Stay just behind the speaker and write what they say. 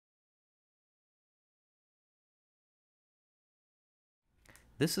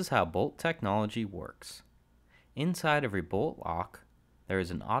This is how bolt technology works. Inside every bolt lock, there is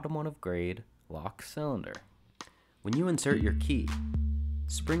an automotive-grade lock cylinder. When you insert your key,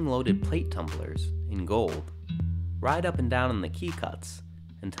 spring-loaded plate tumblers in gold ride up and down in the key cuts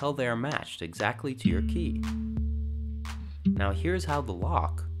until they are matched exactly to your key. Now here's how the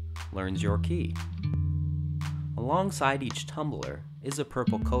lock learns your key. Alongside each tumbler is a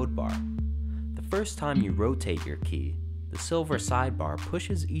purple code bar. The first time you rotate your key, the silver sidebar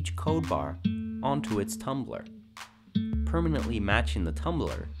pushes each code bar onto its tumbler, permanently matching the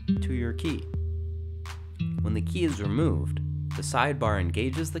tumbler to your key. When the key is removed, the sidebar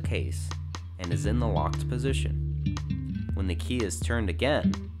engages the case and is in the locked position. When the key is turned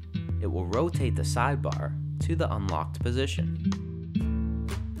again, it will rotate the sidebar to the unlocked position.